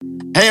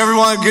Hey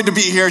everyone, good to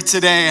be here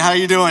today. How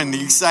you doing?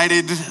 You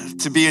excited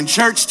to be in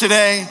church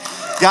today?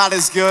 God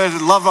is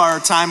good. Love our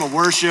time of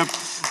worship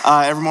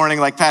every morning.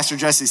 Like Pastor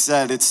Jesse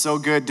said, it's so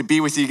good to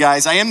be with you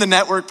guys. I am the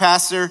network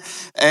pastor,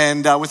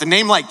 and with a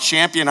name like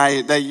Champion,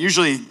 that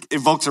usually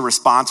evokes a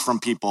response from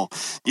people.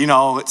 You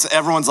know,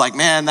 everyone's like,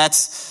 man,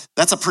 that's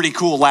a pretty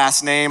cool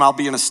last name. I'll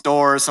be in a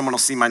store, someone will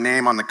see my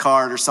name on the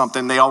card or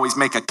something. They always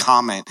make a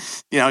comment.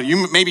 You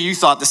know, maybe you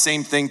thought the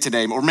same thing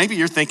today, or maybe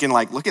you're thinking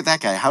like, look at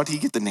that guy. How did he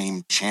get the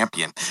name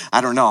Champion?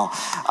 I don't know.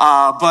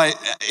 But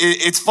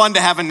it's fun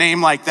to have a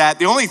name like that.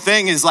 The only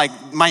thing is like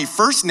my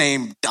first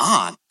name,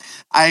 Don.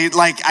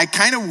 I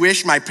kind of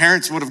wish my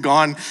parents would have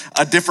gone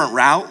a different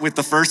route with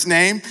the first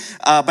name,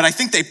 but I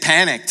think they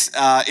panicked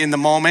in the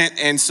moment,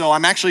 and so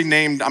I'm actually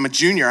named. I'm a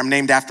junior. I'm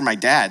named after my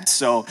dad.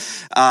 So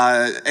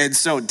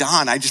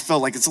Don, I just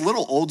felt like it's a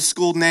little old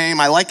school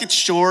name. I like it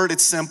short.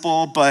 It's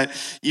simple, but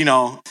you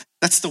know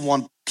that's the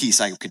one piece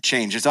I could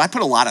change. So I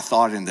put a lot of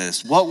thought into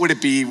this. What would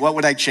it be? What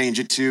would I change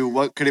it to?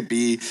 What could it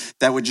be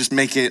that would just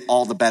make it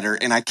all the better?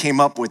 And I came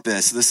up with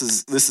this. This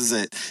is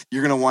it.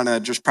 You're gonna want to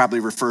just probably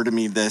refer to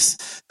me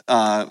this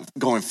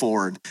going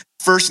forward.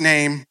 First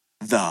name,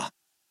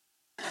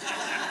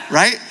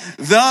 right?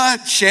 The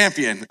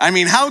Champion. I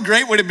mean, how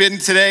great would it have been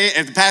today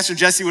if Pastor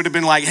Jesse would have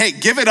been like, hey,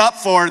 give it up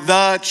for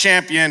the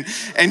Champion.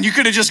 And you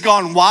could have just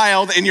gone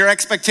wild and your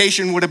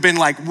expectation would have been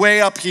like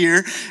way up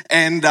here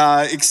and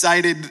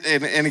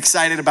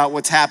excited about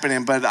what's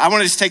happening. But I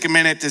want to just take a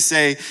minute to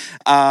say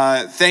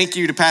thank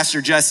you to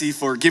Pastor Jesse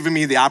for giving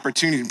me the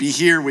opportunity to be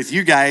here with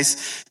you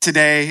guys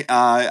today.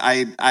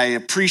 I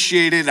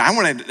appreciate it.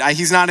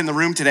 He's not in the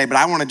room today, but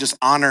I want to just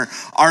honor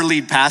our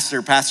lead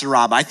pastor, Pastor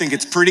Rob. I think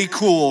it's pretty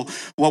cool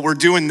what we're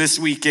doing this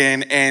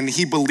weekend, and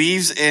he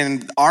believes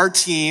in our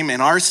team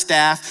and our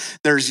staff.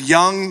 There's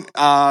young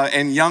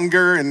and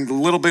younger and a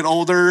little bit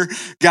older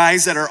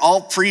guys that are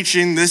all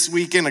preaching this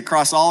weekend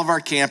across all of our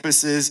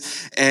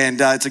campuses,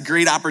 and it's a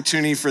great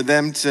opportunity for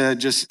them to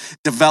just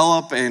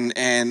develop,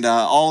 and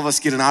all of us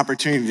get an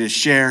opportunity to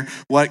share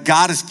what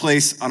God has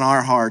placed on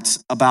our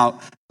hearts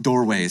about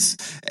doorways.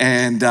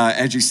 And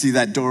as you see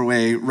that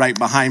doorway right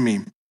behind me.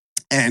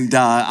 And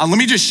let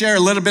me just share a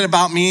little bit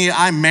about me.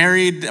 I'm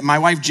married. My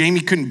wife,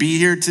 Jamie, couldn't be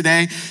here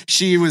today.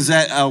 She was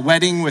at a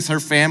wedding with her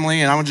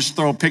family, and I want to just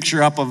throw a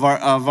picture up of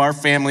our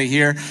family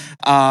here.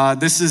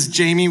 This is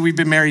Jamie. We've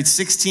been married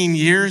 16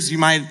 years. You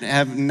might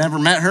have never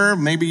met her.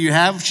 Maybe you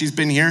have. She's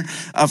been here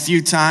a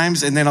few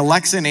times. And then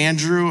Alexa and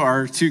Andrew,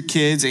 our two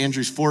kids.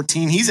 Andrew's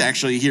 14. He's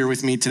actually here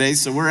with me today,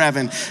 so we're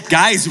having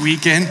guys'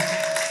 weekend.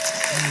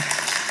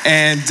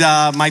 And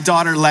my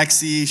daughter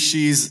Lexi,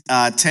 she's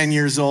 10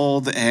 years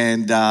old,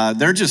 and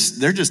they're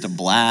just a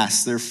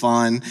blast. They're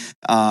fun.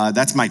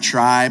 That's my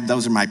tribe.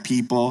 Those are my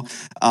people.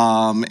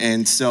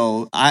 And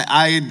so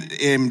I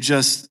am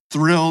just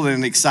thrilled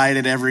and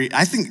excited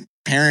I think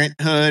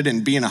parenthood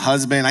and being a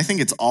husband, I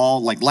think it's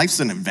all like life's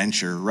an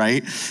adventure,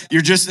 right?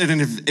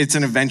 It's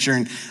an adventure.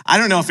 And I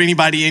don't know if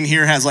anybody in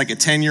here has like a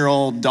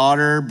 10-year-old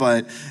daughter,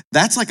 but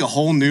that's like a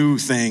whole new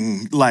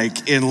thing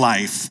like in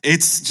life.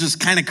 It's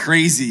just kind of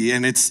crazy.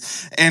 And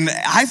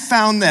I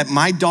found that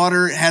my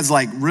daughter has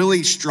like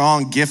really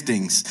strong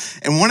giftings.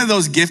 And one of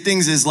those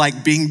giftings is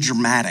like being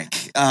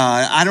dramatic.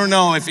 I don't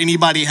know if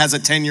anybody has a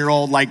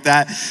 10-year-old like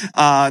that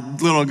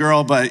little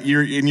girl, but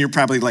you're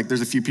probably like,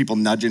 there's a few people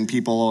nudging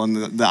people on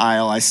the aisle.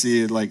 I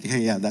see it like,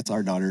 hey, yeah, that's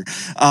our daughter.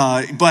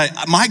 But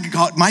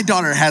my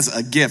daughter has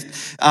a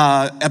gift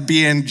of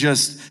being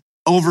just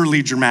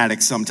overly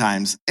dramatic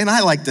sometimes. And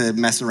I like to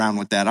mess around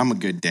with that. I'm a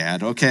good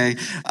dad, okay?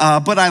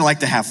 But I like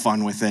to have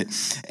fun with it.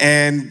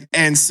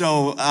 And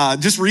so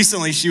just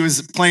recently she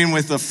was playing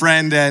with a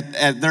friend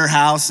at their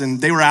house,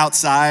 and they were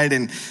outside,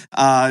 and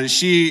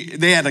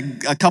they had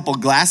a couple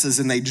glasses,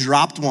 and they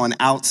dropped one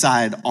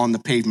outside on the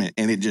pavement,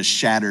 and it just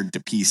shattered to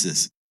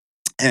pieces.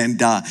 And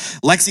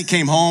Lexi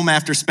came home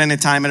after spending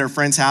time at her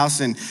friend's house,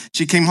 and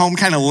she came home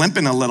kind of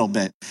limping a little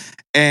bit.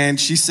 And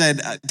she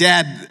said,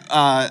 Dad,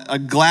 a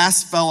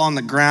glass fell on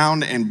the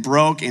ground and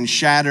broke and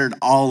shattered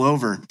all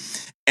over.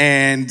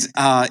 And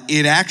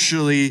it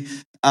actually,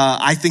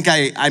 I think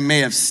I may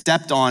have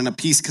stepped on a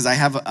piece because I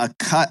have a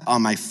cut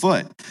on my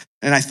foot.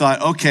 And I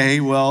thought, okay,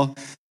 well,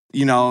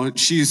 you know,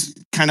 she's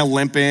kind of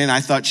limping.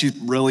 I thought she's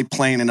really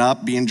playing it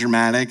up, being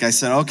dramatic. I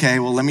said, okay,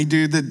 well, let me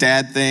do the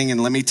dad thing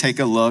and let me take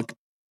a look.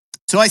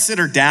 So I sit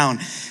her down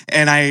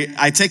and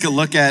I take a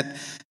look at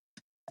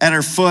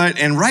her foot,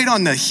 and right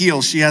on the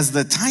heel, she has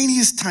the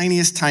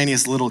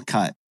tiniest little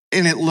cut.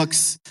 And it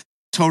looks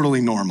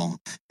totally normal.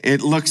 It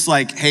looks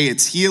like, hey,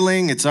 it's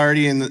healing. It's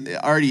already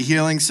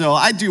healing. So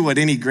I do what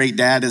any great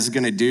dad is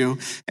going to do.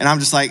 And I'm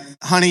just like,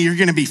 honey, you're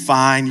going to be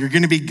fine. You're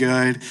going to be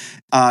good.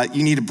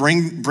 You need to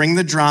bring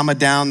the drama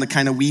down, the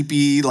kind of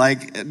weepy,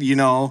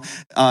 drama.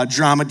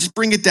 Just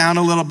bring it down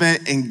a little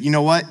bit. And you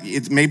know what?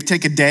 It may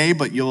take a day,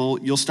 but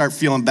you'll start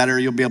feeling better.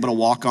 You'll be able to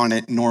walk on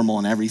it normal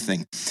and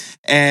everything.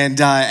 And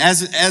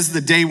as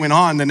the day went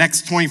on, the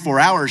next 24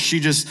 hours, she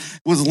just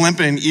was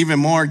limping even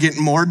more,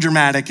 getting more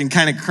dramatic and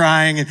kind of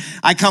crying. And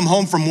I come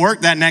home from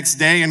work that next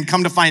day and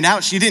come to find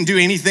out she didn't do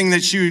anything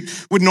that she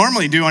would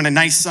normally do on a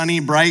nice, sunny,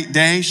 bright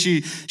day.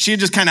 She had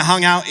just kind of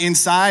hung out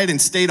inside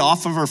and stayed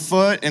off of her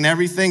foot and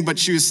everything, but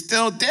she was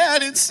still,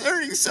 Dad, it's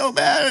hurting so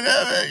bad,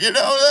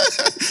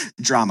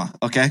 drama,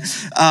 okay?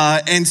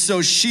 And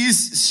so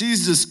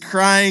she's just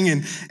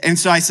crying. And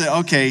so I said,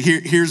 okay,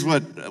 here's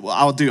what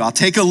I'll do. I'll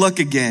take a look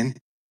again.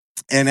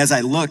 And as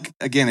I look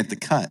again at the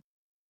cut,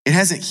 it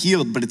hasn't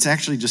healed, but it's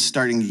actually just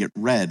starting to get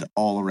red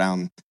all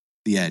around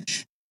the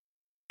edge.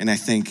 And I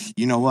think,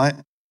 you know what?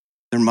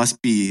 There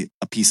must be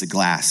a piece of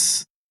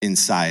glass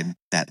inside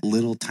that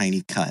little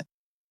tiny cut.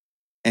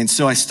 And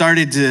so I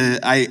started to,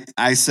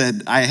 I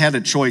said, I had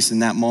a choice in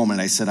that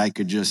moment. I said I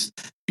could just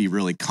be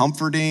really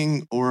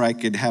comforting or I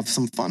could have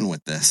some fun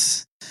with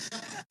this.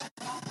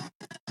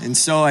 And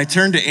so I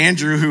turned to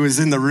Andrew, who was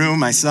in the room,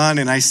 my son,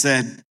 and I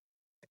said,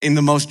 in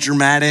the most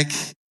dramatic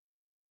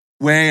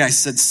way, I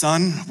said,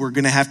 son, we're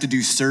going to have to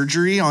do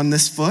surgery on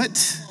this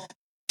foot.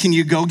 Can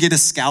you go get a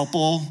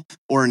scalpel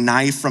or a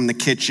knife from the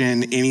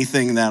kitchen,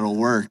 anything that'll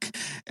work?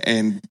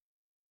 And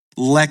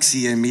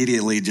Lexi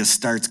immediately just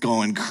starts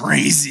going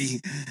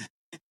crazy.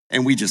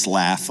 And we just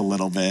laugh a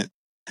little bit.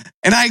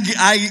 And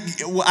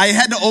I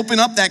had to open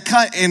up that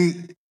cut,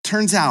 and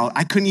turns out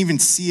I couldn't even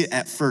see it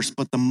at first,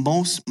 but the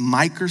most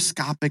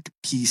microscopic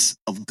piece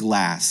of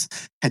glass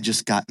had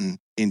just gotten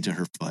into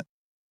her foot.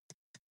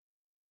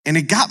 And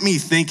it got me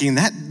thinking,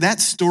 that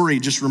story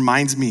just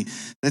reminds me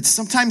that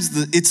sometimes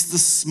it's the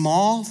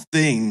small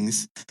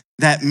things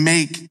that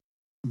make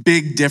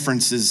big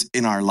differences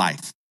in our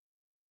life.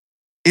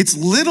 It's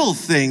little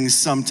things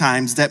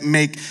sometimes that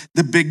make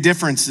the big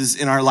differences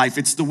in our life.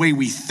 It's the way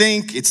we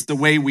think. It's the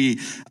way we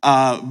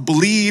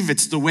believe.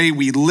 It's the way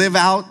we live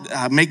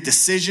out, make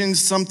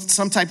decisions, some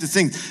type of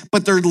thing.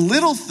 But there are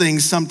little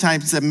things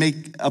sometimes that make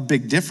a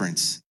big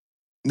difference.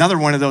 Another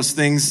one of those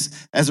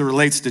things as it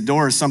relates to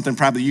doors, something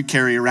probably you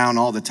carry around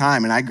all the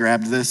time. And I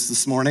grabbed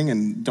this morning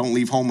and don't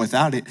leave home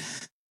without it.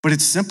 But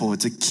it's simple.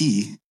 It's a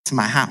key to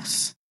my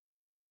house.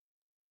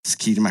 It's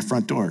the key to my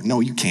front door.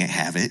 No, you can't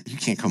have it. You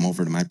can't come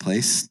over to my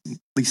place, at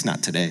least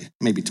not today,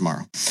 maybe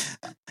tomorrow.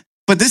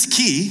 But this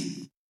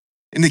key,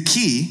 and the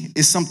key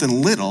is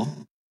something little,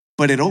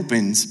 but it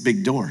opens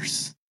big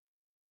doors.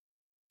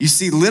 You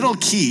see, little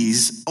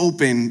keys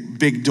open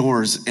big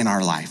doors in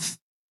our life.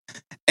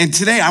 And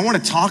today I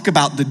want to talk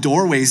about the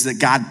doorways that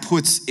God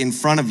puts in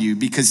front of you,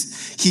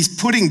 because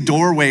he's putting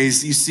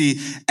doorways, you see,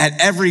 at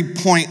every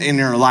point in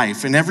your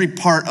life and every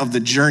part of the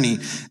journey,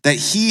 that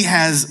he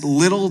has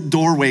little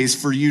doorways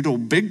for you to,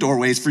 big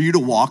doorways for you to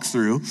walk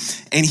through.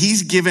 And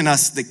he's given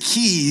us the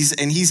keys,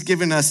 and he's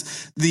given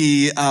us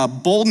the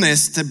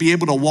boldness to be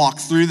able to walk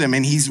through them.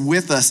 And he's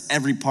with us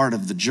every part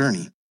of the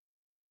journey.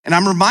 And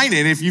I'm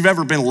reminded, if you've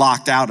ever been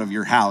locked out of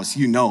your house,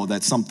 you know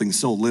that something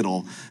so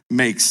little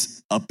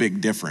makes a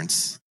big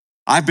difference.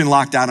 I've been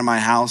locked out of my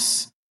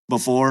house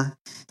before,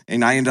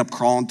 and I end up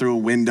crawling through a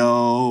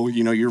window.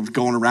 You know, you're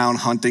going around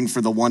hunting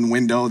for the one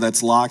window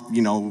that's locked.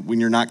 You know, when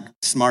you're not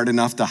smart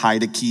enough to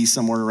hide a key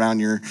somewhere around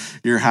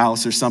your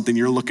house or something,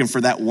 you're looking for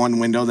that one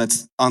window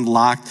that's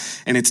unlocked,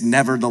 and it's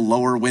never the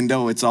lower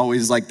window. It's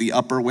always like the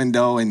upper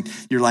window, and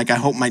you're like, I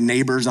hope my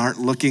neighbors aren't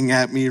looking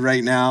at me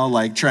right now,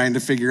 like trying to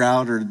figure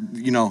out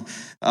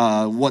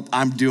what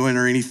I'm doing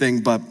or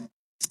anything. But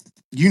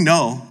you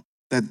know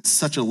that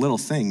such a little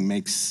thing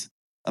makes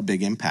a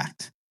big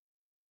impact.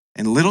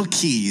 And little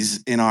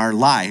keys in our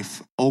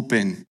life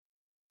open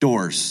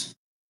doors.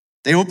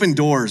 They open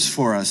doors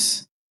for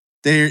us.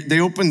 They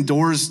open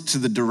doors to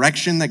the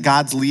direction that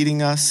God's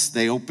leading us.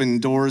 They open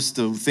doors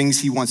to things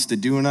he wants to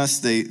do in us.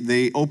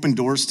 They open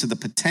doors to the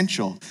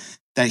potential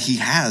that he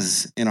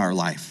has in our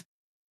life.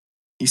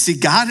 You see,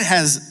 God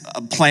has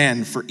a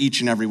plan for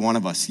each and every one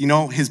of us. You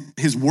know,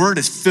 his word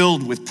is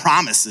filled with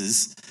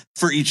promises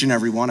for each and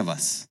every one of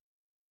us.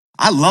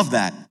 I love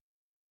that.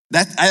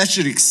 That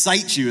should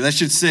excite you. That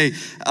should say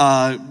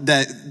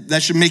that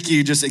should make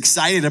you just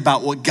excited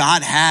about what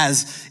God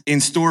has in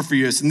store for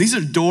you. And these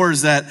are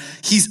doors that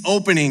he's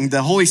opening.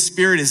 The Holy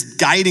Spirit is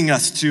guiding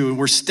us to, and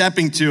we're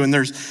stepping to. And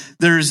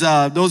there's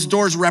those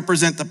doors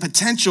represent the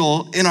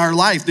potential in our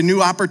life, the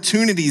new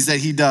opportunities that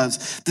he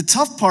does. The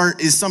tough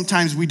part is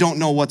sometimes we don't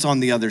know what's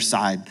on the other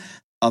side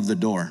of the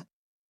door.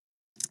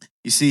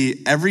 You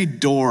see, every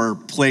door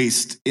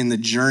placed in the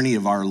journey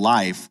of our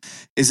life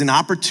is an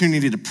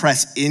opportunity to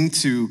press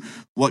into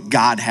what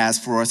God has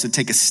for us, to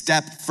take a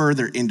step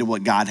further into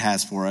what God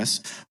has for us,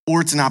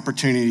 or it's an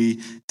opportunity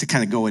to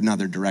kind of go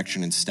another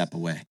direction and step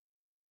away.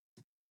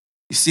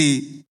 You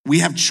see, we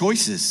have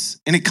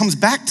choices, and it comes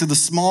back to the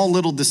small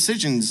little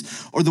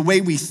decisions or the way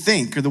we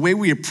think or the way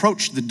we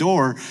approach the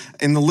door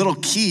and the little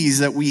keys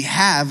that we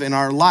have in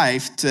our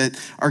life that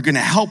are going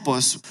to help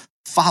us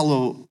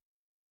follow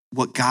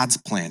what God's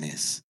plan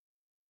is.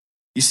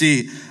 You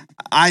see,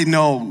 I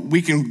know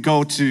we can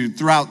go to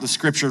throughout the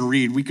scripture and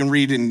read. We can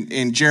read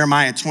in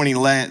Jeremiah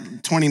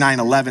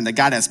 29:11 that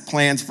God has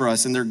plans for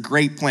us, and they're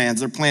great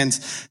plans. They're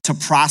plans to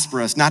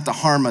prosper us, not to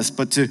harm us,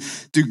 but to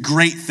do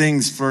great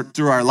things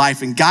through our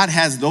life. And God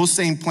has those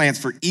same plans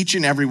for each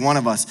and every one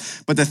of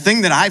us. But the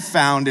thing that I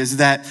found is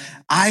that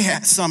I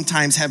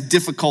sometimes have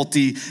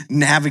difficulty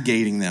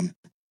navigating them.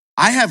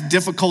 I have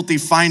difficulty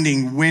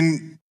finding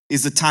when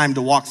is the time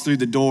to walk through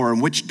the door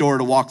and which door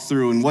to walk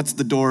through and what's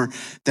the door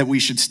that we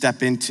should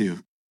step into.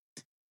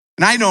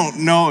 And I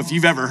don't know if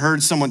you've ever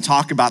heard someone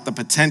talk about the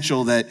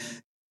potential that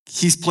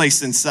he's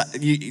placed inside,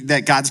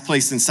 that God's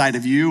placed inside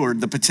of you, or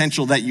the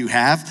potential that you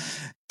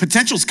have.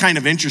 Potential's kind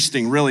of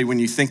interesting, really, when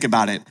you think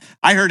about it.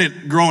 I heard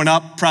it growing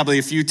up probably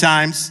a few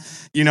times.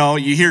 You know,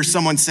 you hear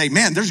someone say,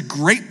 man, there's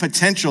great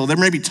potential. They're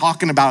maybe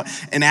talking about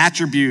an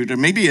attribute, or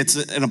maybe it's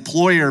an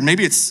employer,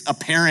 maybe it's a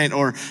parent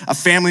or a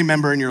family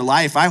member in your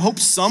life. I hope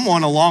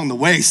someone along the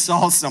way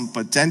saw some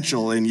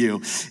potential in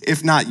you.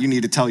 If not, you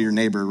need to tell your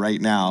neighbor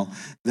right now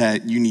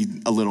that you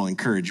need a little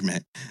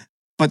encouragement.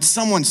 But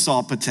someone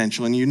saw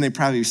potential in you, and they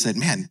probably said,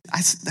 man,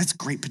 that's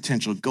great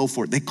potential. Go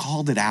for it. They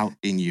called it out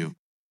in you.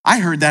 I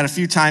heard that a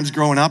few times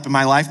growing up in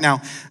my life.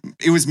 Now,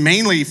 it was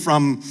mainly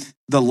from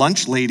the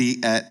lunch lady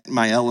at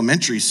my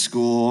elementary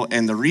school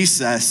and the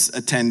recess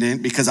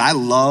attendant, because I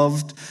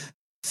loved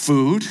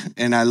food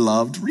and I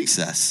loved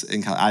recess.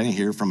 And I didn't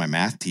hear it from my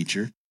math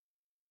teacher.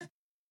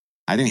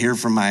 I didn't hear it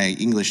from my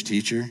English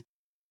teacher,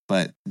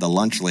 but the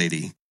lunch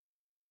lady,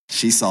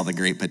 she saw the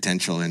great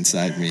potential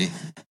inside me.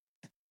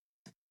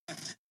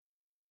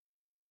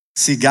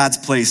 See, God's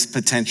placed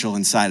potential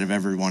inside of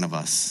every one of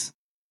us.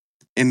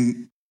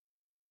 And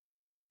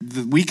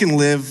we can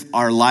live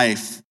our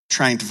life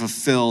trying to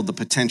fulfill the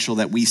potential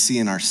that we see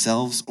in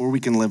ourselves, or we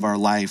can live our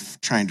life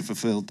trying to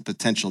fulfill the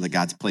potential that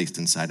God's placed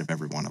inside of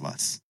every one of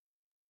us.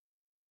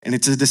 And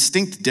it's a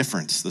distinct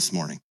difference this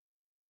morning,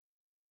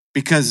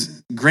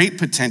 because great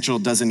potential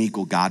doesn't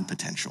equal God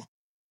potential.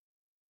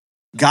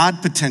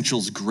 God potential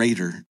is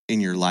greater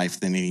in your life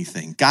than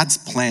anything. God's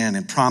plan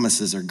and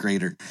promises are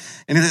greater.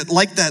 And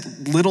like that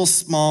little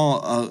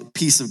small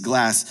piece of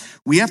glass,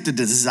 we have to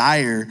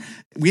desire,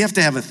 we have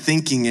to have a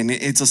thinking, and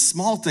it's a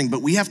small thing,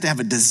 but we have to have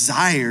a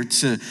desire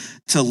to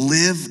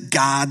live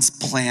God's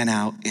plan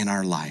out in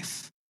our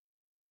life.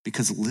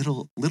 Because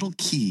little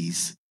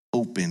keys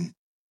open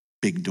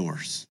big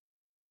doors.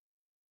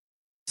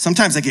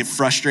 Sometimes I get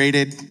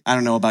frustrated. I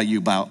don't know about you,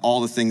 about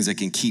all the things that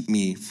can keep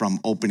me from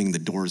opening the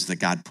doors that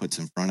God puts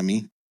in front of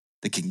me,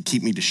 that can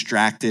keep me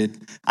distracted.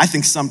 I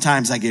think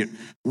sometimes I get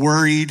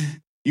worried.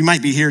 You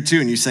might be here too,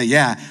 and you say,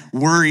 yeah,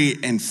 worry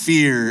and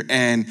fear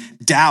and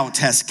doubt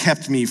has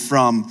kept me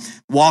from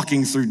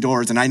walking through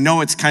doors. And I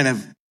know it's kind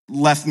of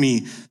left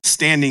me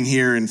standing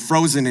here and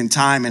frozen in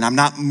time, and I'm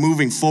not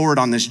moving forward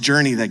on this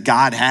journey that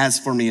God has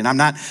for me, and I'm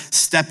not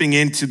stepping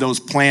into those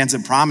plans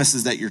and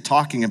promises that you're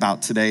talking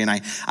about today, and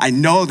I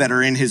know that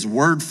are in his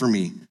word for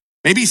me.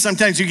 Maybe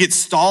sometimes you get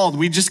stalled.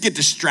 We just get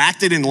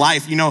distracted in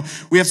life. You know,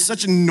 we have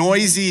such a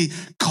noisy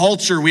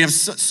culture. We have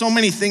so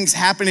many things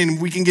happening.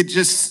 We can get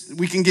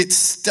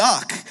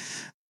stuck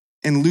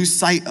and lose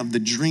sight of the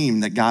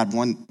dream that God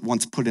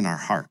once put in our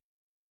heart,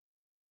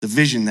 the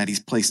vision that he's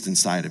placed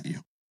inside of you.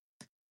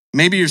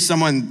 Maybe you're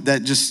someone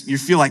that you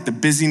feel like the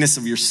busyness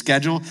of your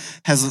schedule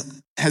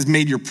has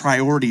made your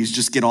priorities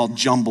just get all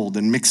jumbled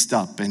and mixed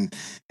up, and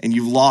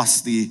you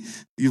lost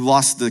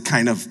the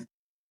kind of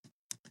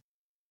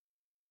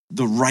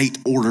the right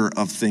order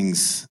of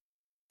things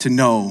to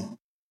know,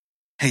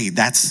 hey,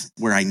 that's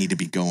where I need to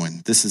be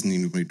going. This is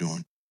need to be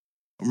doing.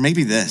 Or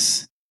maybe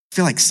this. I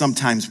feel like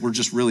sometimes we're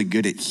just really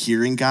good at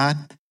hearing God,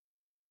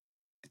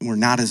 and we're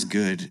not as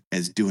good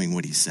as doing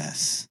what he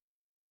says.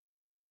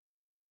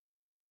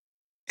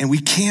 And we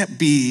can't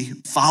be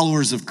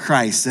followers of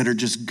Christ that are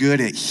just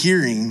good at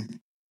hearing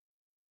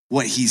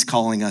what he's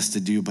calling us to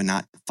do, but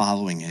not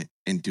following it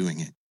and doing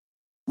it.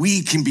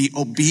 We can be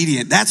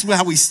obedient. That's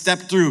how we step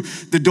through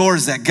the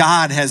doors that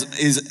God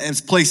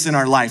has placed in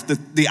our life,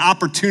 the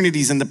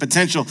opportunities and the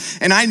potential.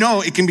 And I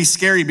know it can be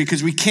scary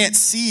because we can't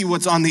see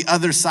what's on the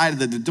other side of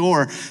the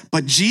door,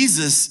 but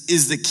Jesus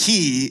is the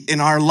key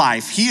in our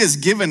life. He has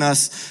given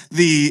us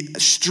the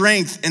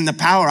strength and the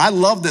power. I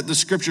love that the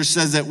scripture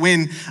says that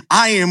when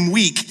I am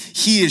weak,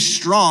 he is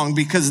strong,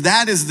 because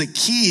that is the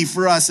key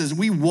for us as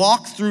we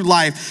walk through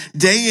life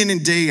day in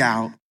and day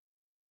out.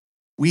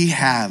 We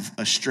have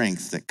a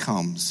strength that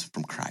comes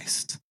from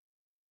Christ.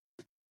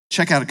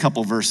 Check out a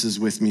couple verses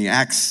with me.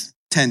 Acts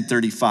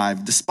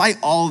 10:35. Despite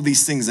all of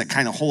these things that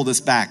kind of hold us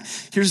back,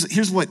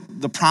 here's what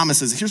the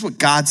promise is. Here's what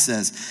God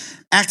says.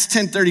 Acts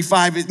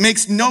 10:35. It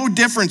makes no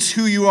difference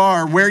who you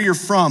are, where you're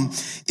from.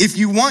 If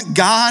you want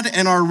God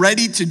and are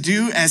ready to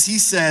do as he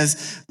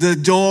says, the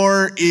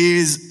door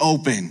is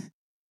open.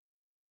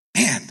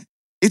 Man,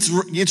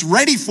 It's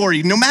ready for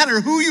you. No matter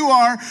who you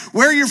are,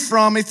 where you're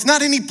from, it's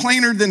not any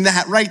plainer than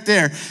that right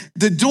there.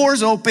 The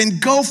door's open,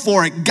 go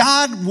for it.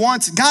 God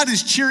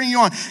is cheering you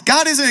on.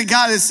 God isn't a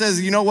God that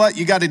says, you know what,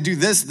 you got to do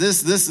this,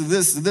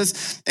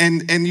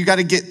 and you got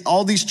to get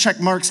all these check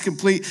marks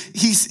complete.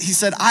 He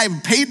said,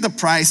 I've paid the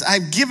price,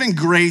 I've given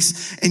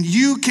grace, and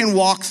you can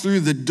walk through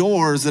the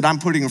doors that I'm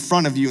putting in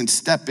front of you and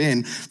step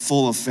in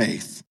full of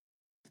faith.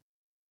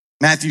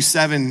 Matthew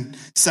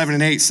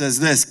 7:7-8 says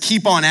this,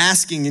 keep on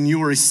asking and you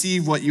will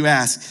receive what you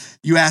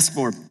ask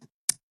for.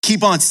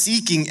 Keep on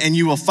seeking and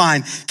you will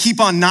find. Keep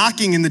on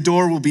knocking and the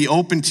door will be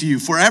open to you.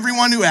 For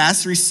everyone who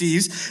asks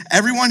receives,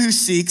 everyone who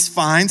seeks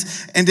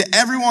finds, and to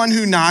everyone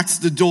who knocks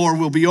the door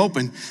will be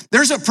open.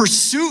 There's a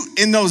pursuit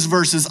in those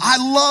verses. I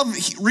love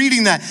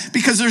reading that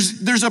because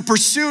there's a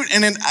pursuit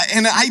and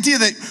an idea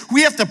that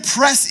we have to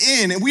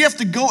press in and we have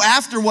to go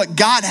after what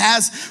God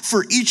has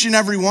for each and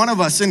every one of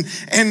us. And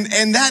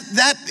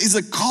that is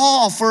a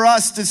call for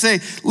us to say,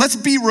 let's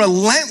be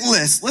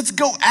relentless. Let's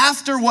go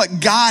after what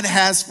God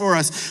has for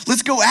us.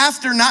 Let's go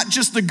after not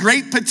just the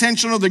great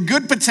potential or the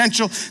good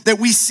potential that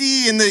we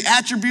see in the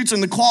attributes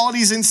and the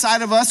qualities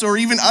inside of us or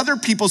even other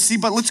people see,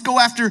 but let's go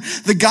after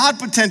the God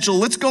potential.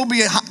 Let's go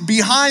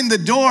behind the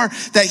door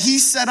that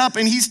he's set up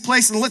and he's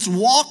placed, and let's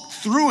walk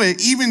through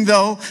it even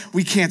though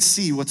we can't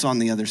see what's on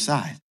the other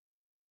side.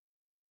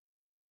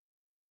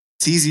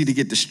 It's easy to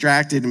get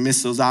distracted and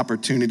miss those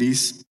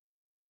opportunities,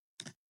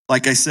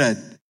 like I said,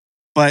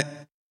 but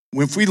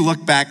if we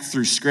look back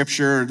through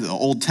Scripture, the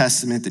Old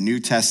Testament, the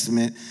New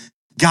Testament,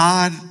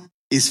 God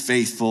is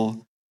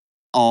faithful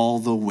all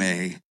the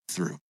way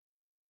through.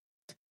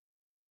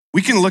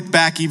 We can look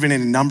back even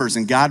in Numbers,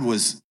 and God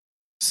was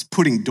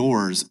putting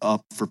doors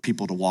up for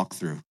people to walk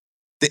through.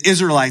 The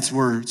Israelites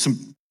were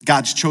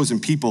God's chosen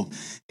people,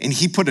 and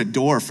he put a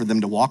door for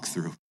them to walk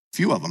through. A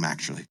few of them,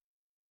 actually.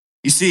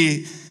 You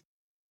see,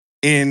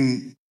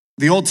 in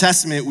the Old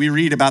Testament, we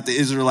read about the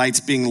Israelites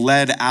being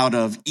led out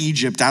of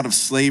Egypt, out of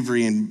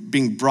slavery, and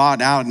being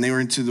brought out, and they were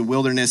into the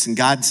wilderness, and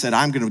God said,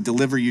 I'm going to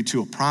deliver you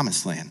to a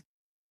promised land.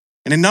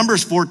 And in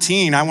Numbers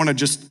 14, I want to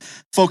just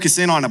focus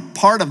in on a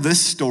part of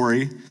this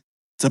story.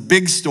 It's a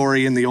big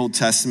story in the Old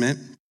Testament.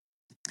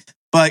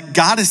 But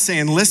God is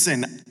saying,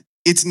 listen,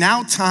 it's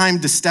now time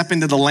to step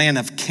into the land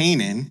of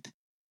Canaan,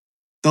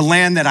 the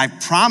land that I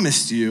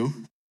promised you.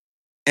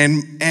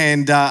 And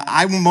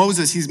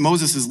Moses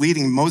is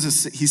leading.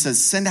 Moses, he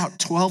says, send out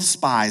 12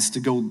 spies to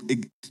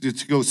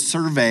go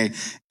survey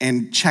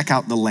and check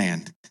out the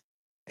land.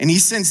 And he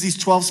sends these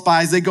 12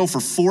 spies. They go for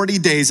 40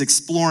 days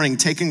exploring,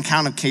 taking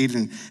count of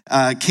Canaan.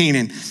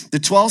 The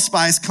 12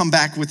 spies come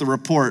back with a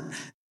report,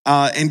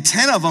 and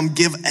 10 of them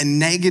give a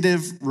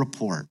negative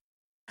report.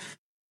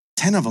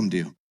 10 of them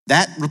do.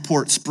 That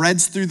report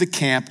spreads through the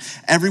camp.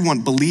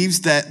 Everyone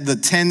believes that the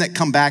 10 that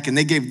come back, and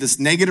they gave this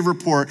negative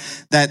report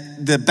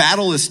that the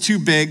battle is too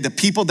big. The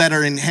people that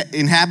are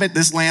inhabit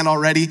this land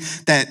already,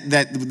 that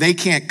they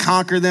can't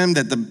conquer them,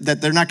 that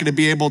they're not going to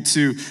be able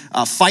to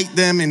fight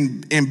them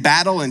in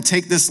battle and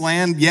take this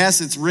land. Yes,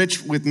 it's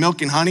rich with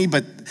milk and honey,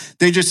 but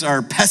they just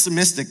are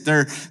pessimistic.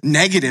 They're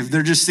negative.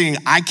 They're just saying,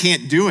 I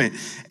can't do it.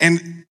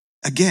 And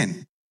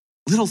again,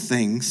 little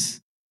things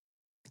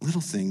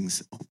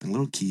open,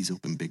 little keys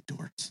open big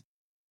doors.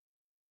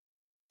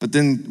 But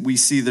then we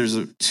see there's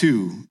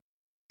two.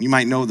 You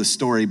might know the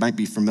story, might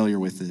be familiar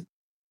with it.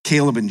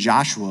 Caleb and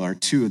Joshua are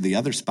two of the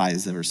other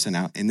spies that were sent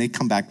out, and they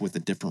come back with a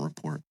different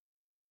report.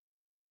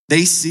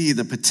 They see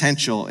the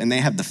potential, and they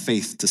have the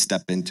faith to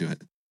step into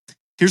it.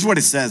 Here's what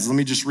it says. Let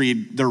me just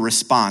read their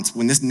response.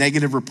 When this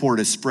negative report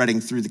is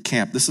spreading through the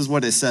camp, this is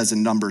what it says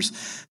in Numbers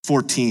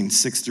 14,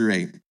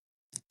 6-8.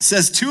 It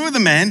says, 2 of the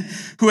men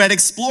who had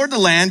explored the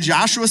land,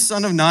 Joshua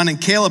son of Nun and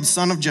Caleb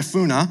son of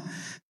Jephunneh,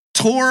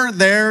 tore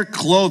their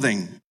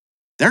clothing.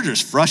 They're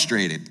just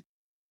frustrated.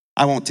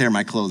 I won't tear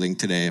my clothing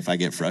today if I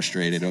get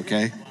frustrated,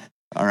 okay?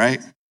 All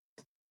right?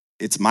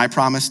 It's my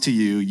promise to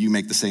you. You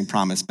make the same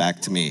promise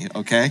back to me,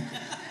 okay?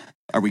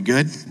 Are we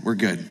good? We're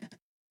good. And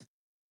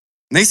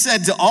they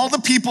said to all the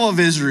people of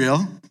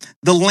Israel,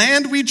 the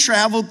land we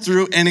traveled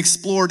through and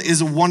explored is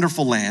a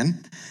wonderful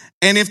land.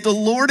 And if the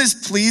Lord is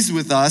pleased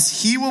with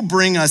us, he will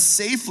bring us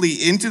safely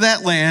into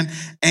that land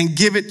and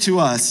give it to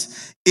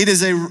us. It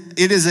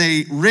is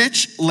a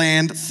rich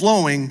land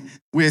flowing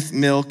with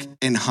milk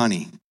and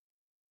honey.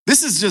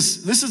 This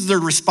is their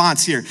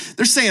response here.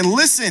 They're saying,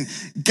 listen,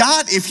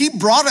 God, if he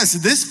brought us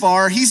this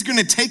far, he's going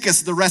to take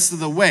us the rest of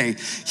the way.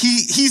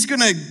 He's going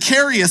to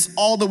carry us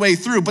all the way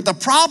through. But the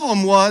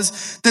problem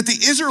was that the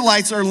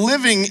Israelites are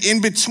living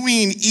in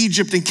between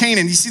Egypt and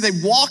Canaan. You see, they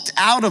walked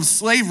out of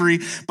slavery,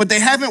 but they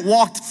haven't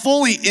walked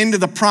fully into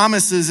the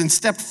promises and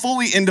stepped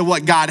fully into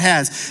what God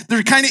has.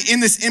 They're kind of in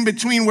this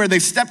in-between where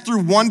they've stepped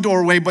through one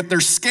doorway, but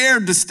they're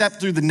scared to step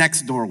through the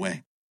next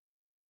doorway.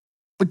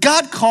 But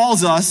God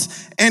calls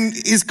us and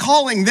is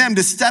calling them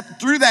to step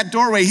through that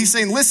doorway. He's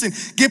saying, listen,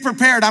 get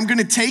prepared. I'm going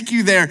to take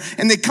you there.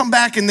 And they come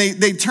back and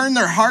they turn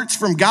their hearts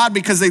from God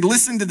because they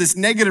listened to this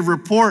negative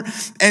report.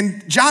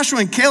 And Joshua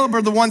and Caleb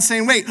are the ones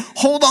saying, wait,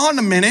 hold on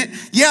a minute.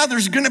 Yeah,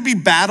 there's going to be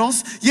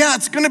battles. Yeah,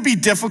 it's going to be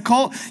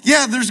difficult.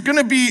 Yeah, there's going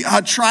to be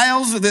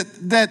trials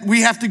that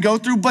we have to go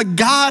through, but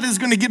God is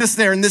going to get us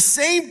there. And the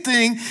same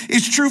thing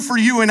is true for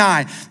you and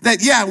I,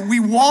 that yeah,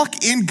 we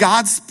walk in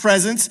God's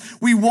presence.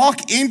 We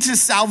walk into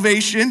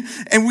salvation.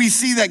 And we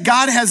see that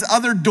God has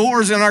other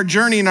doors in our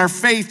journey, in our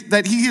faith,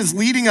 that he is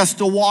leading us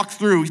to walk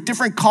through,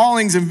 different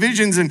callings and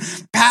visions and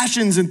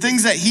passions and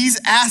things that he's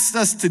asked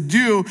us to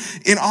do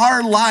in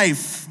our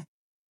life.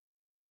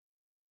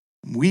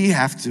 We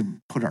have to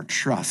put our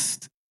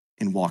trust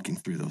in walking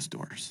through those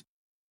doors.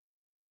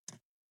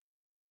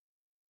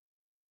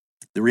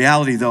 The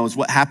reality, though, is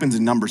what happens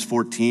in Numbers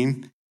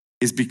 14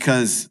 is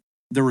because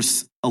there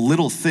was a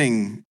little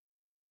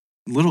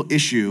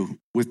issue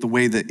with the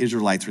way that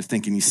Israelites were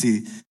thinking. You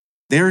see,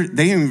 they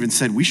even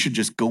said we should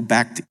just go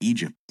back to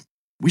Egypt.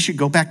 We should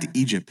go back to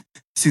Egypt.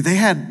 See,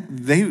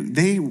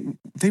 they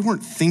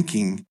weren't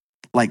thinking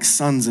like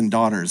sons and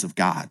daughters of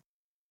God.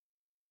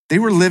 They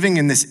were living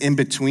in this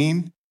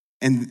in-between,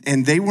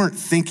 and they weren't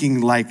thinking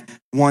like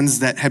ones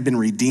that have been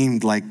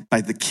redeemed like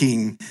by the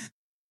King,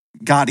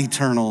 God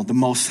eternal, the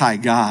Most High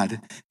God,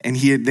 and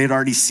they'd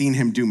already seen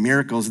him do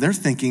miracles. They're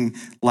thinking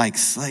like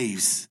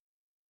slaves.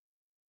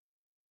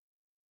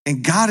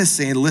 And God is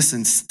saying,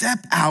 listen, step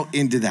out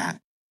into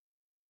that.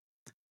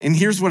 And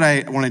here's what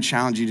I want to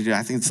challenge you to do.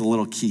 I think it's a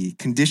little key.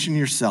 Condition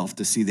yourself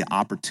to see the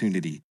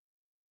opportunity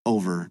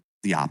over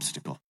the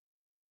obstacle.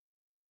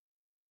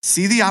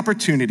 See the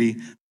opportunity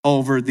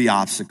over the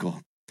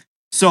obstacle.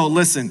 So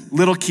listen,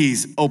 little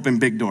keys open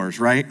big doors,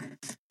 right?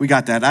 We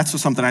got that. That's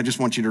something I just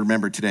want you to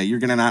remember today. You're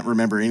going to not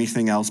remember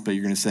anything else, but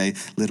you're going to say,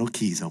 little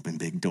keys open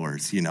big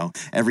doors. You know,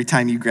 every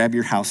time you grab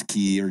your house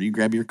key or you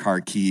grab your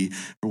car key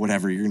or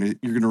whatever, you're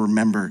going to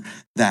remember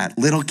that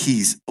little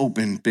keys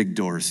open big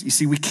doors. You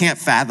see, we can't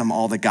fathom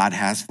all that God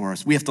has for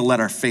us. We have to let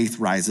our faith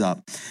rise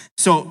up.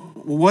 So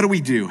what do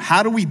we do?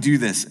 How do we do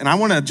this? And I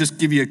want to just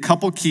give you a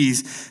couple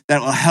keys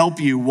that will help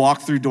you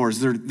walk through doors.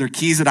 They're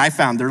keys that I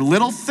found. They're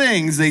little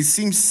things. They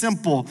seem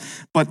simple,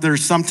 but they're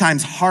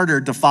sometimes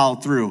harder to follow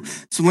through.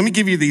 So let me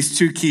give you these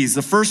two keys.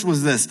 The first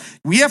was this.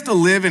 We have to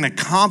live in a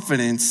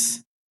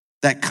confidence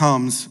that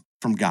comes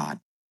from God.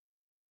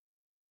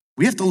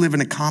 We have to live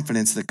in a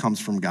confidence that comes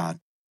from God.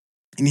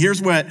 And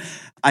here's what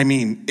I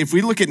mean. If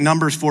we look at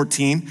Numbers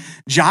 14,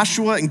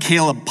 Joshua and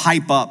Caleb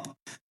pipe up.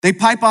 They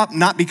pipe up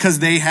not because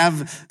they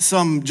have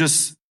some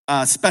just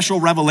special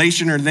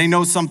revelation or they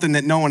know something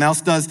that no one else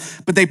does,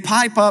 but they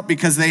pipe up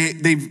because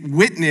they've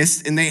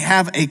witnessed and they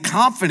have a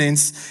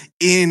confidence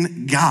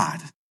in God.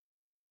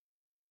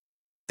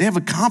 They have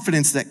a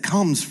confidence that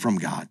comes from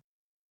God.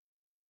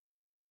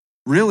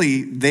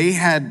 Really, they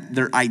had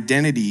their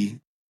identity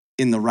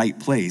in the right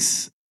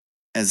place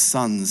as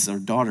sons or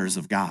daughters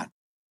of God.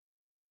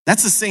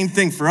 That's the same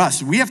thing for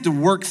us. We have to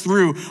work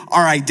through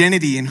our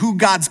identity and who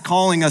God's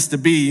calling us to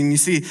be. And you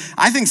see,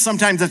 I think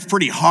sometimes that's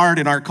pretty hard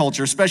in our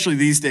culture, especially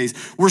these days.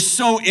 We're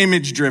so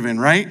image driven,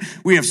 right?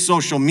 We have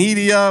social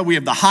media. We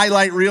have the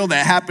highlight reel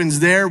that happens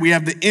there. We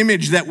have the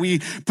image that we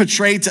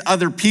portray to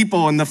other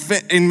people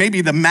and maybe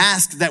the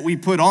mask that we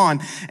put on.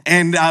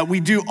 And we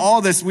do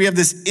all this. We have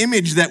this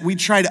image that we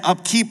try to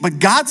upkeep, but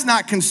God's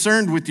not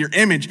concerned with your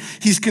image.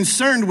 He's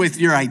concerned with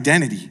your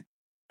identity.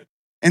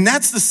 And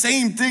that's the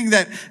same thing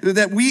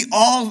that we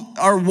all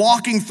are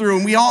walking through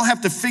and we all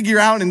have to figure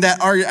out, and that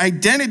our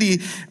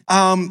identity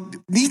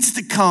needs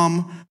to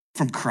come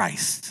from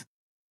Christ.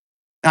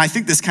 Now, I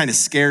think this kind of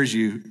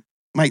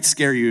might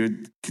scare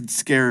you, could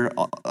scare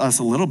us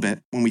a little bit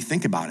when we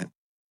think about it.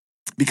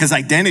 Because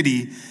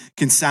identity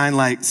can sound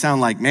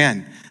like,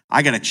 man,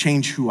 I got to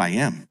change who I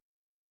am.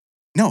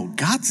 No,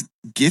 God's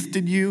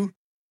gifted you.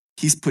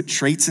 He's put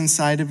traits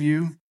inside of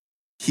you.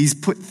 He's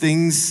put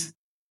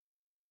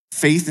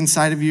faith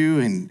inside of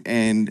you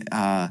and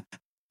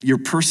your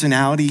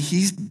personality.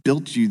 He's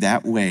built you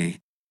that way.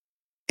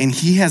 And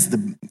he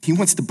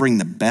wants to bring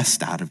the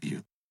best out of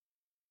you.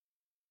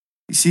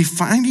 You see,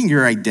 finding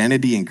your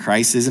identity in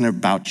Christ isn't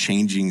about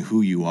changing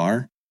who you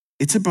are.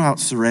 It's about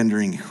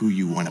surrendering who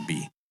you want to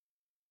be.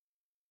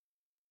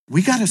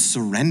 We got to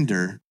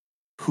surrender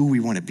who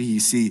we want to be. You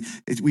see,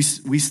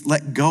 we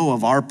let go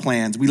of our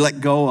plans. We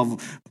let go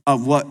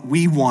of what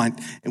we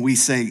want, and we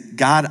say,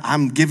 God,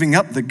 I'm giving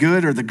up the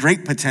good or the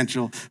great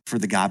potential for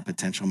the God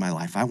potential in my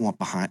life. I want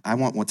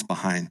what's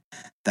behind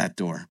that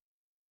door.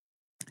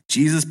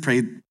 Jesus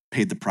paid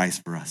the price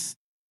for us.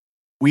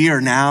 We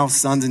are now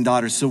sons and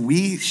daughters, so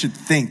we should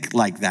think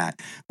like that.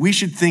 We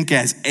should think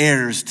as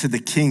heirs to the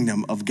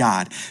kingdom of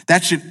God.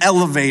 That should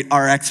elevate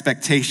our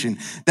expectation.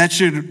 That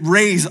should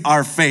raise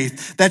our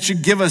faith. That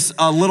should give us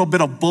a little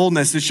bit of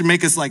boldness. It should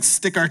make us like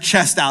stick our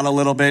chest out a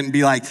little bit and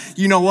be like,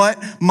 you know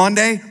what?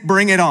 Monday,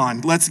 bring it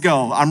on. Let's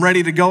go. I'm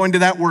ready to go into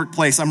that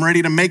workplace. I'm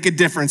ready to make a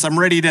difference. I'm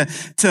ready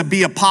to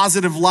be a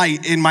positive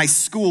light in my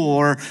school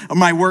or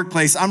my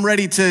workplace. I'm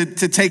ready to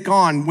take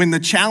on when the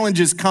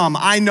challenges come.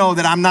 I know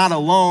that I'm not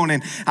alone,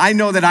 and I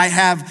know that I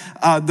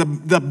have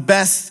the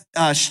best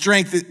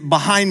strength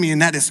behind me,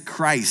 and that is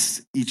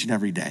Christ each and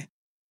every day.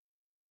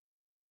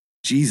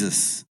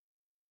 Jesus.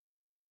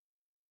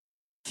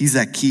 He's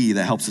that key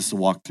that helps us to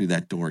walk through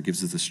that door,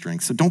 gives us the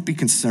strength. So don't be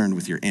concerned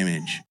with your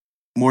image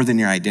more than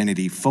your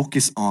identity.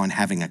 Focus on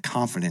having a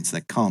confidence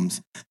that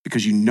comes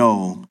because you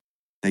know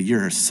that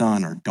you're a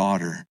son or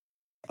daughter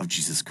of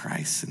Jesus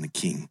Christ and the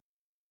King.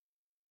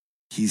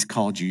 He's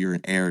called you, you're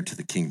an heir to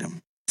the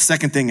kingdom.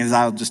 Second thing is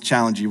I'll just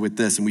challenge you with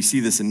this, and we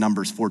see this in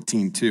Numbers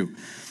 14 too.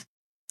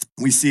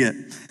 We see it.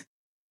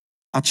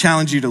 I'll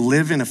challenge you to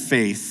live in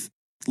faith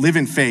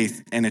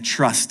and a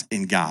trust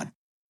in God.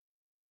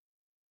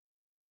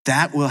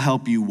 That will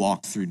help you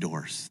walk through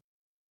doors.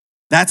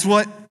 That's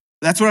what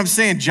I'm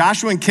saying.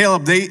 Joshua and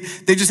Caleb, they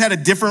just had a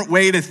different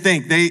way to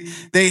think.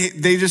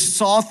 They just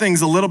saw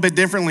things a little bit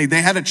differently.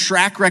 They had a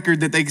track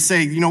record that they could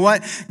say, you know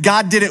what?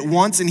 God did it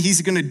once and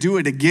he's going to do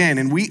it again.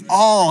 And we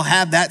all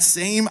have that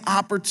same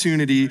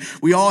opportunity.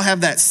 We all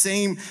have that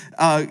same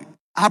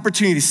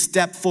opportunity to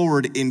step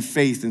forward in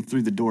faith and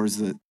through the doors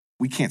that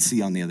we can't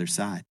see on the other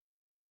side.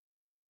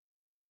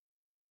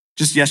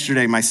 Just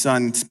yesterday, my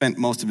son spent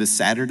most of his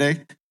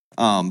Saturday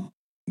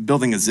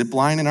building a zip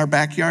line in our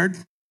backyard.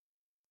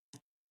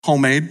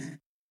 Homemade,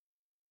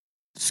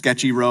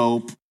 sketchy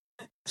rope,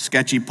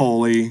 sketchy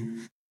pulley,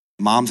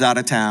 mom's out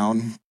of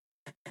town,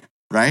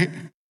 right?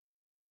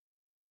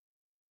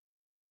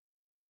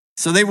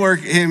 So they work,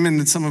 him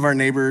and some of our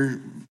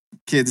neighbor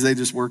kids, they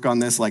just work on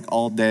this like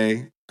all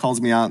day. Calls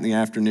me out in the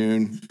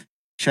afternoon.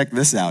 Check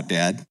this out,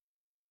 Dad.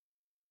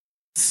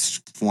 It's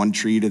one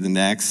tree to the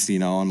next,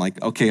 I'm like,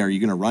 okay, are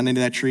you gonna run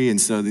into that tree? And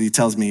so he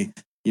tells me,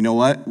 you know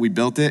what? We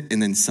built it and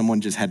then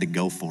someone just had to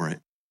go for it.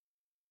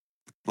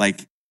 Like,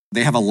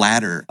 they have a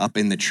ladder up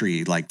in the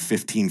tree, like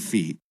 15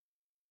 feet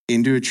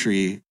into a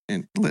tree.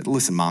 And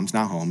listen, Mom's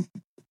not home.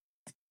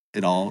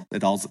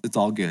 It's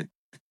all good.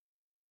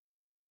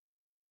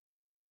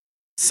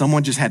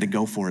 Someone just had to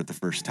go for it the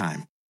first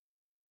time.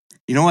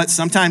 You know what?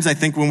 Sometimes I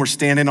think when we're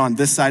standing on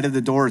this side of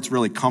the door, it's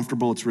really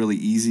comfortable. It's really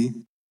easy.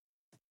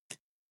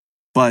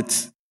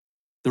 But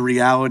the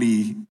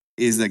reality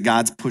is that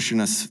God's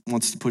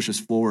wants to push us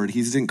forward.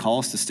 He didn't call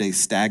us to stay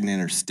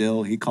stagnant or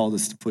still. He called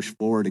us to push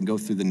forward and go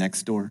through the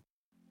next door.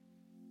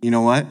 You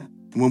know what?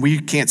 When we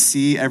can't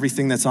see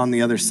everything that's on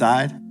the other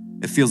side,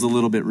 it feels a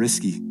little bit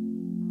risky.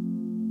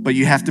 But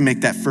you have to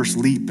make that first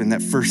leap and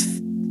that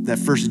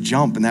first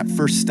jump and that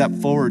first step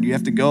forward. You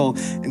have to go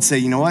and say,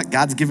 you know what?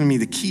 God's given me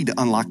the key to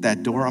unlock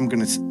that door. I'm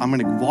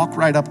gonna walk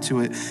right up to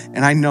it.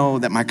 And I know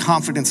that my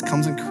confidence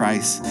comes in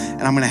Christ.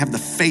 And I'm gonna have the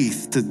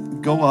faith to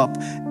go up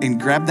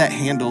and grab that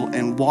handle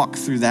and walk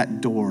through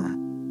that door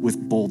with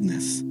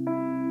boldness.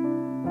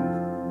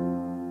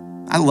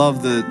 I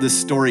love this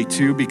story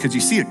too, because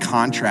you see a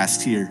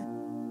contrast here.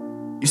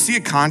 You see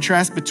a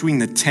contrast between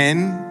the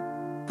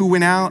 10 who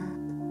went out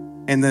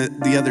and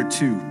the other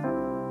 2.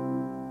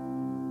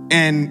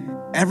 And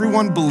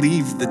everyone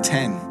believed the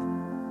 10.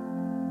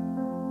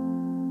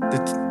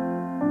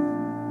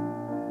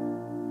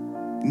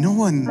 No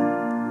one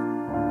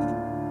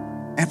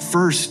at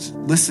first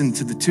listened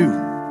to the 2.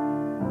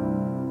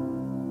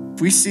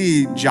 If we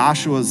see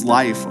Joshua's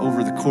life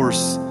over the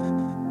course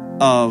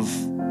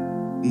of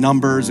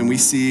Numbers, and we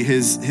see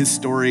his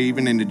story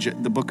even in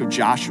the book of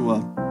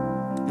Joshua,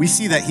 we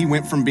see that he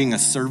went from being a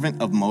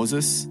servant of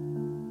Moses.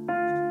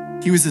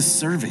 He was a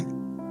servant.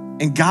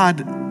 And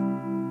God,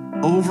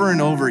 over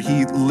and over,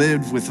 he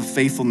lived with a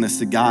faithfulness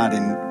to God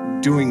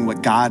and doing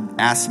what God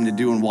asked him to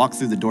do and walk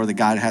through the door that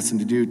God asked him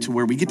to do, to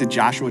where we get to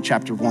Joshua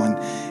chapter 1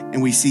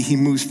 and we see he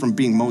moves from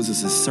being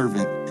Moses'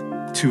 servant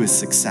to his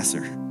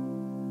successor.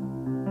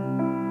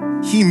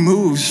 He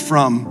moves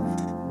from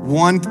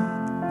one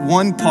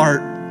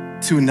part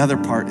to another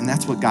part, and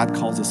that's what God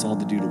calls us all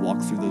to do, to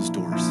walk through those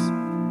doors,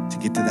 to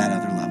get to that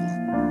other level.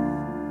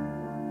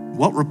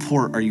 What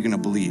report are you gonna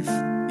believe?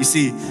 You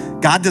see,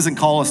 God doesn't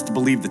call us to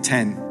believe the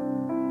 10.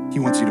 He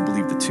wants you to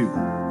believe the 2.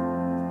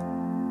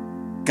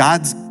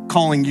 God's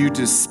calling you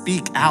to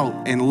speak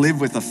out and live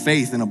with a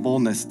faith and a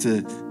boldness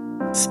to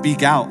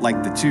speak out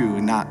like the 2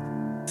 and not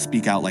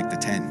speak out like the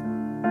 10.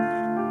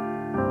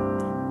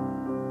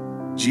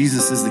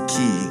 Jesus is the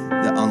key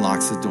that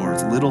unlocks the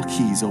doors. Little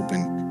keys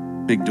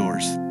open big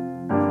doors.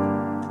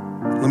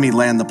 Let me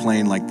land the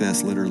plane like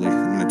this, literally.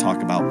 I'm gonna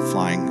talk about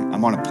flying.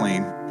 I'm on a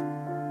plane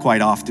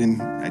quite often.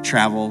 I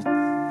travel.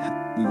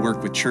 We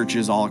work with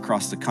churches all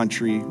across the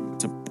country.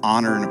 It's an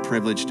honor and a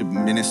privilege to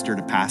minister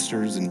to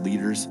pastors and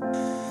leaders.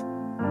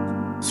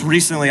 So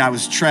recently I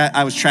was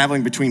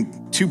traveling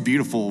between 2 two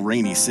beautiful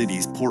rainy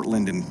cities,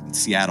 Portland and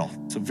Seattle.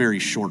 It's a very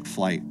short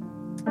flight.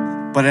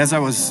 But as I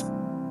was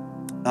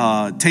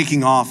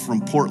taking off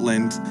from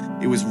Portland,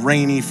 it was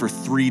rainy for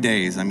 3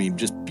 days. I mean,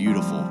 just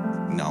beautiful.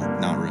 No,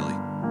 not really.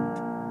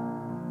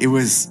 It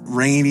was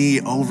rainy,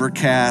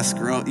 overcast,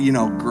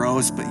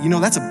 gross. But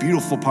that's a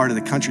beautiful part of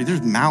the country.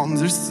 There's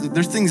mountains.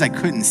 There's things I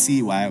couldn't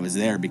see while I was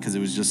there because it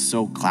was just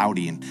so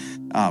cloudy and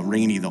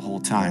rainy the whole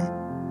time.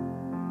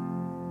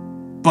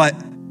 But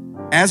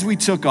as we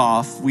took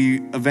off,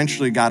 we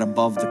eventually got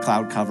above the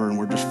cloud cover and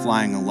we're just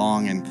flying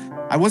along. And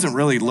I wasn't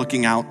really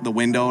looking out the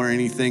window or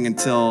anything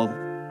until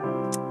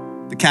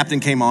the captain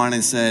came on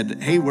and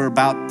said, "Hey, we're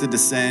about to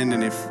descend.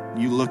 And if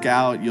you look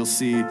out, you'll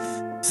see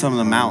some of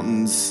the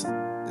mountains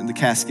and the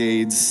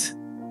Cascades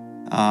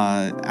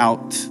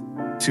out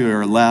to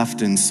our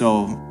left." And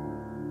so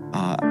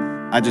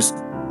I just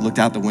looked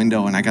out the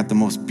window and I got the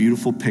most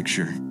beautiful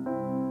picture.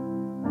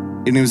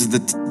 And it was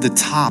the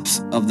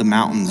tops of the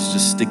mountains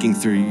just sticking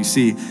through. You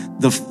see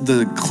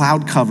the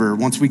cloud cover.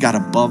 Once we got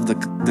above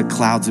the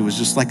clouds, it was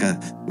just like a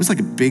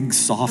big,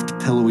 soft,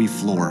 pillowy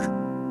floor.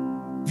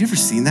 Have you ever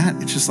seen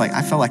that? It's just like,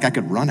 I felt like I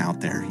could run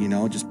out there,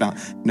 just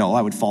bounce. No,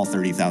 I would fall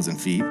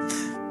 30,000 feet,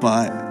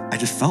 but I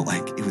just felt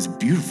like it was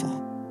beautiful.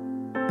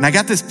 And I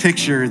got this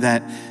picture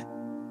that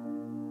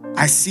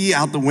I see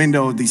out the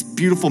window, these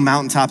beautiful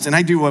mountaintops, and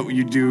I do what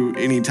you do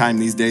anytime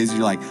these days.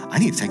 You're like, I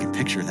need to take a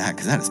picture of that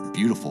because that is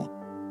beautiful.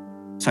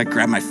 So I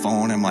grabbed my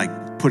phone and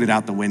put it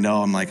out the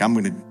window. I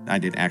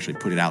didn't actually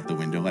put it out the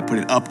window. I put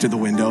it up to the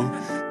window.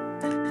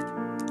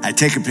 I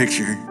take a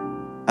picture.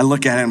 I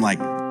look at it, I'm like,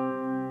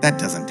 that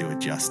doesn't do it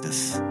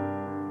justice.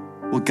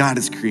 What God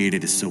has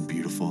created is so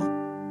beautiful.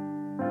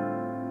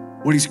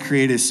 What he's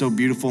created is so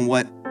beautiful. And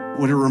what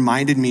it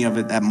reminded me of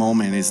at that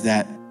moment is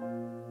that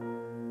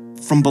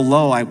from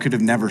below, I could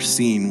have never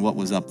seen what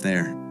was up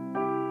there.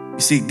 You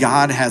see,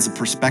 God has a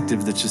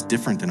perspective that's just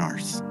different than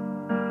ours.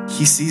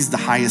 He sees the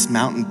highest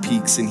mountain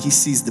peaks and he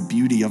sees the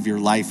beauty of your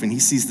life and he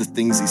sees the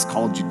things he's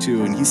called you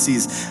to and he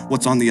sees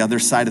what's on the other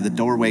side of the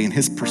doorway and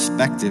his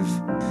perspective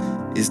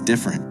is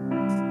different.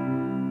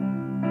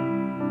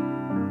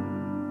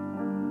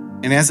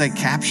 And as I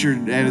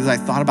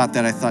thought about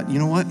that, I thought, you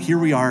know what? Here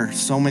we are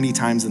so many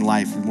times in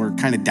life and we're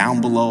kind of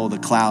down below the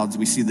clouds.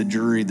 We see the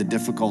dreary, the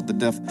difficult,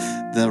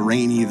 the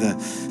rainy,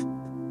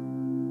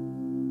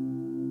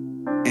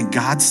 and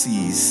God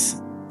sees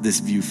this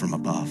view from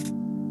above.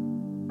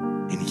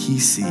 And he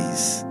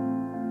sees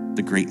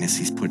the greatness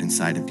he's put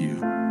inside of you.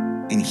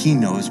 And he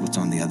knows what's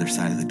on the other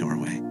side of the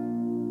doorway.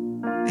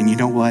 And you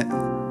know what?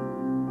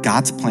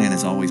 God's plan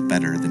is always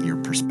better than your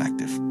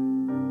perspective.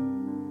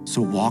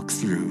 So walk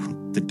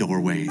through the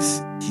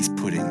doorways he's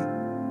putting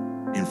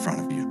in front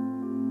of you.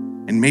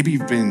 And maybe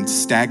you've been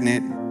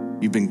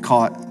stagnant, you've been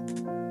caught,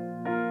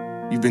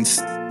 you've been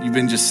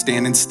just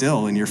standing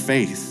still in your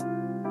faith.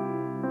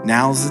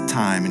 Now's the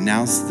time and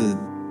now's the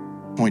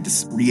point to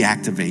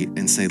reactivate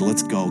and say,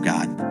 let's go,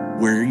 God.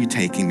 Where are you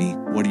taking me?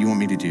 What do you want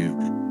me to do?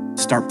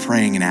 Start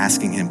praying and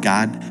asking him,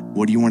 God,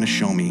 what do you want to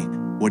show me?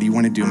 What do you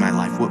want to do in my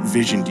life? What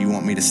vision do you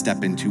want me to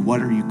step into? What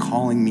are you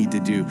calling me to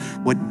do?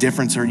 What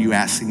difference are you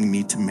asking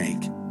me to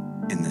make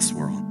in this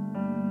world?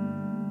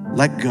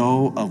 Let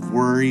go of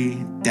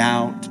worry,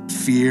 doubt,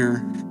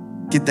 fear.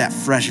 Get that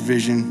fresh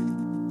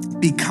vision.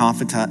 Be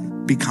confident.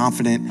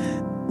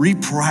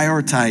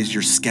 Reprioritize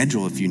your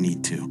schedule if you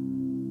need to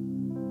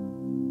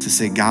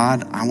say,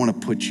 God, I want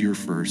to put you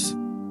first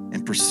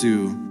and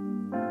pursue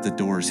the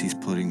doors he's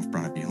putting in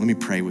front of you. Let me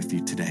pray with you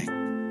today.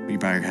 Will you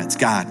bow your heads?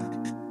 God,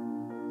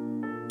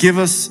 give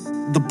us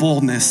the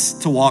boldness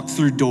to walk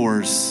through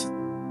doors.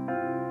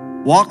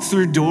 Walk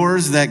through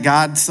doors that,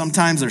 God,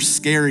 sometimes are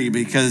scary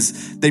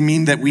because they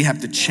mean that we have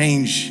to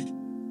change.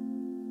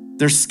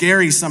 They're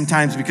scary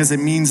sometimes because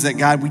it means that,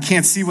 God, we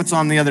can't see what's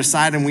on the other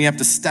side and we have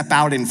to step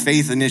out in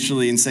faith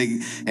initially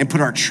and put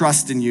our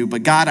trust in you.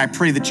 But God, I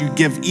pray that you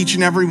give each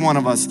and every one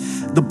of us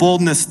the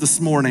boldness this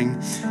morning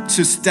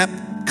to step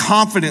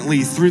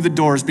confidently through the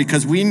doors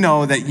because we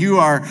know that you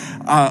are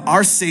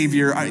our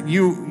Savior.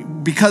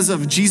 Because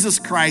of Jesus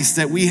Christ,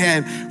 that we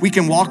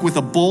can walk with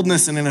a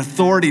boldness and an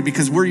authority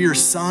because we're your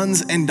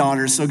sons and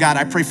daughters. So God,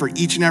 I pray for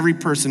each and every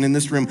person in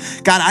this room.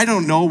 God, I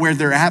don't know where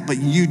they're at, but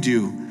you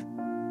do.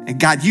 And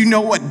God, you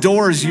know what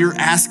doors you're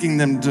asking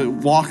them to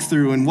walk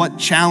through and what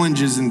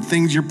challenges and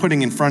things you're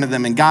putting in front of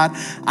them. And God,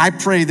 I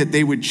pray that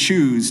they would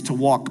choose to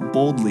walk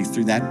boldly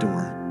through that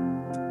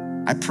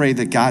door. I pray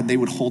that, God, they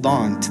would hold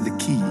on to the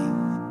key,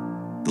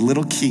 the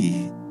little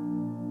key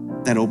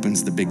that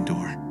opens the big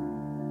door.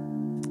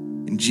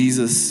 And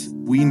Jesus,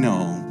 we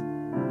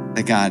know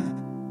that, God,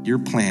 your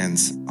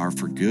plans are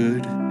for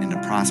good and to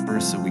prosper.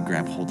 So we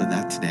grab hold of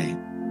that today.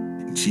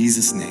 In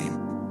Jesus' name,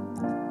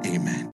 amen.